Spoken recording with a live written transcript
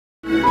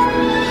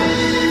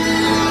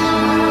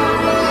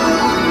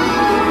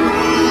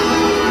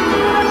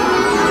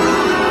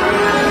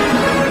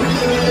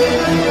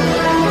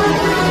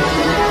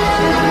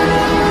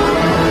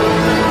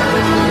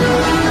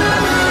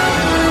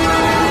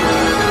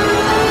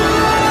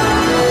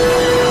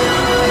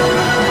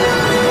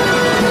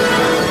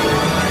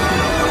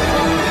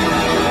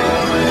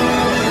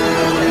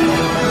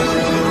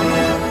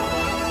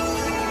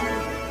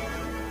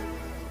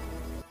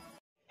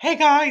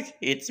guys,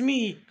 it's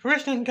me,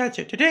 Krystian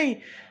Gacha.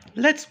 Today,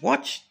 let's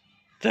watch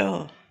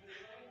the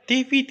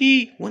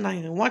DVD when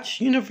I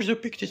watch Universal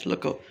Pictures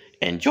logo.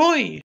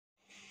 Enjoy!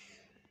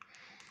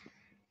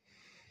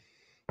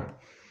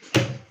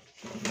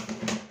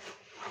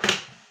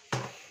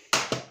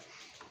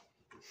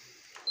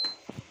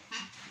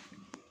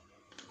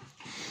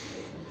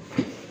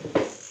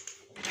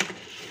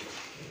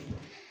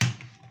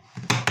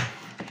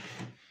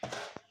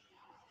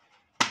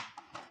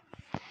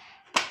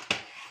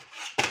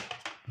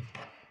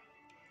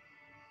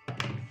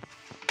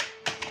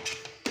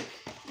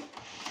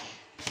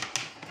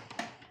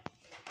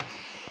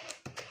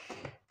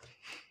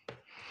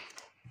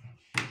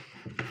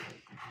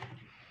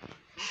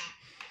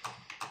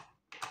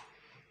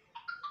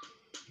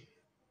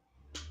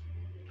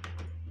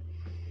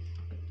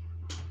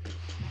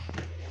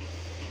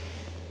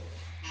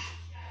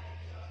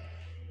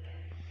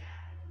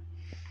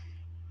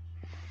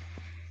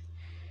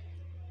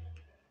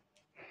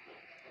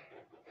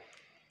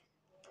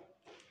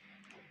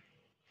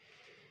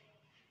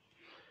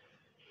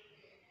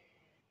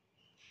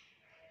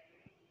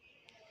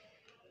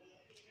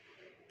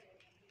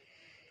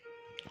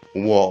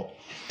 Whoa,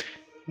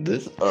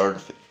 this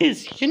Earth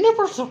is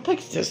Universal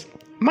Pictures,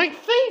 my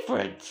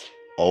favorite.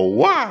 Oh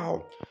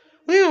wow!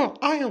 Well,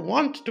 I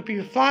want to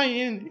be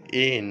flying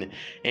in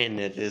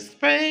the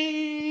space,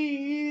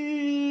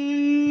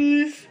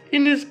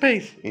 in the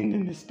space,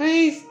 in the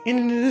space,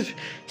 in the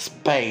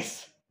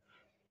space.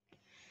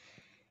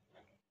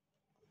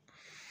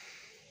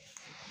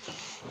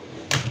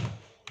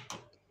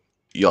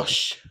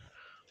 Yosh.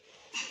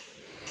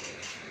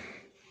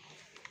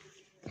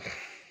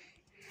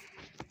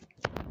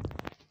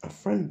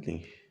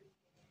 Friendly.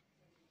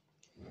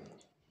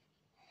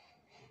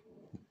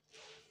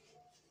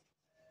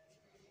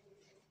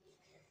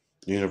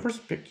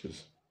 Universal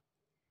Pictures.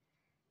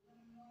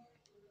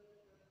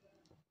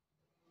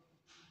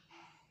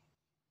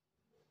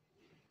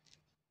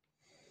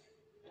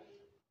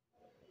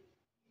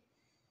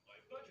 By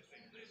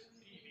purchasing this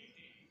DVD,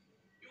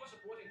 you are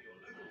supporting your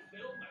local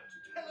film and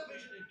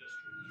television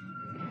industry.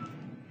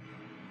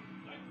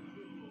 Thank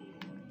you.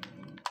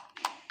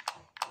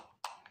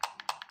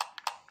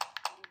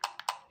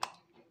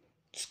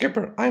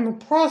 Skipper, I'm a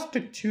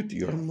prostitute,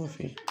 your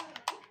movie.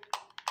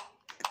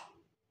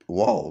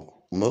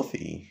 Wow,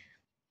 movie.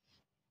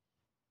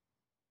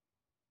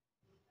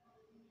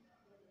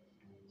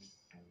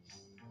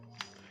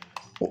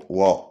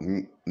 Wow,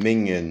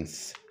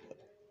 Minions.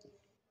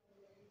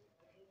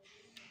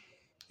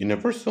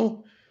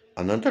 Universal,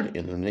 another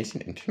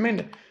Indonesian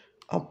entertainment.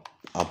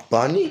 A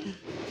bunny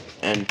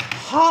and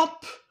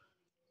hop.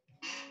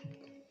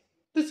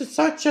 This is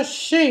such a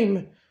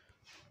shame.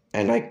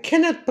 And I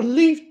cannot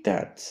believe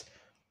that.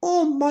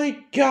 Oh my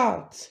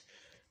god.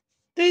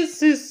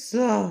 This is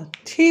a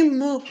team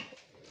up.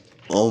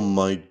 Oh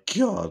my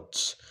god.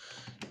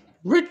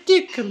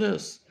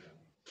 Ridiculous.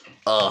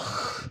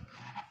 Ugh.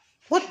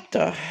 What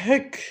the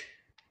heck?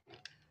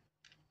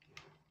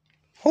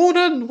 Hold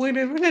on, wait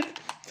a minute.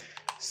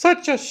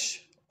 Such a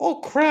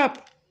oh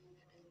crap.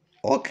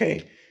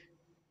 Okay.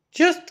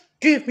 Just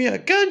give me a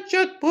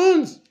gunshot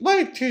wounds.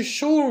 Life too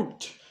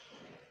short.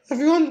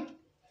 Everyone,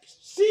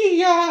 see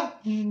ya.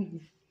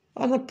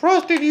 I'm a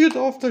prostitute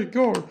after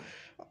your.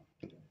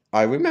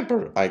 I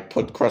remember I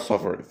put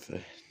crossover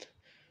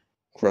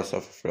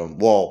film.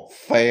 Whoa,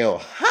 fail.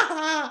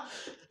 Haha.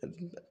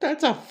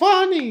 That's a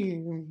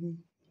funny.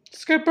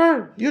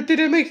 Skipper, you did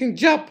an amazing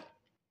job.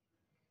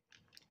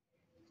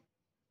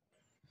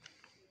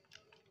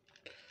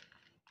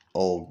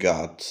 Oh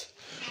god.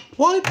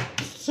 What?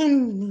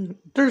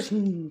 There's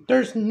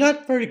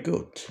not very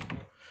good.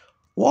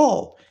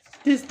 Whoa,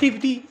 this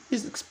DVD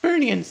is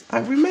experience. I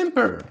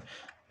remember.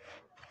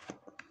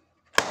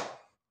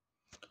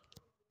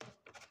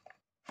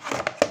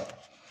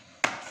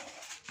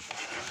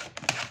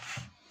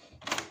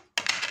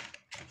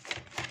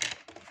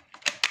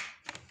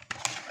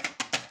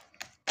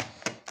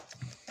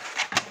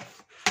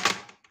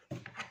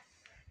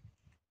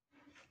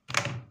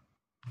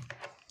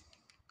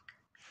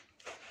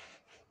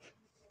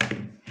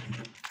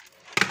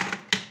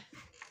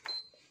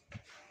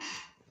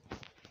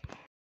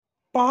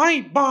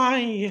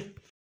 Bye.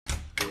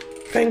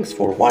 Thanks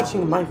for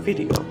watching my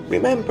video.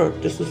 Remember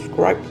to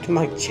subscribe to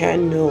my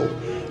channel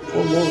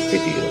for more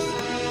videos.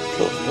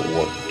 Close the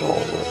word door.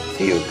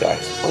 See you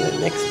guys on the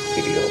next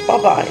video.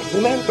 Bye.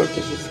 Remember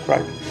to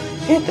subscribe,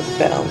 hit the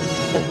bell,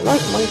 and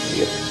like my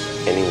video.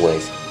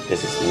 Anyways,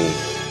 this is me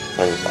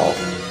signing off.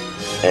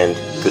 And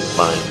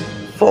goodbye,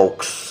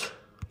 folks.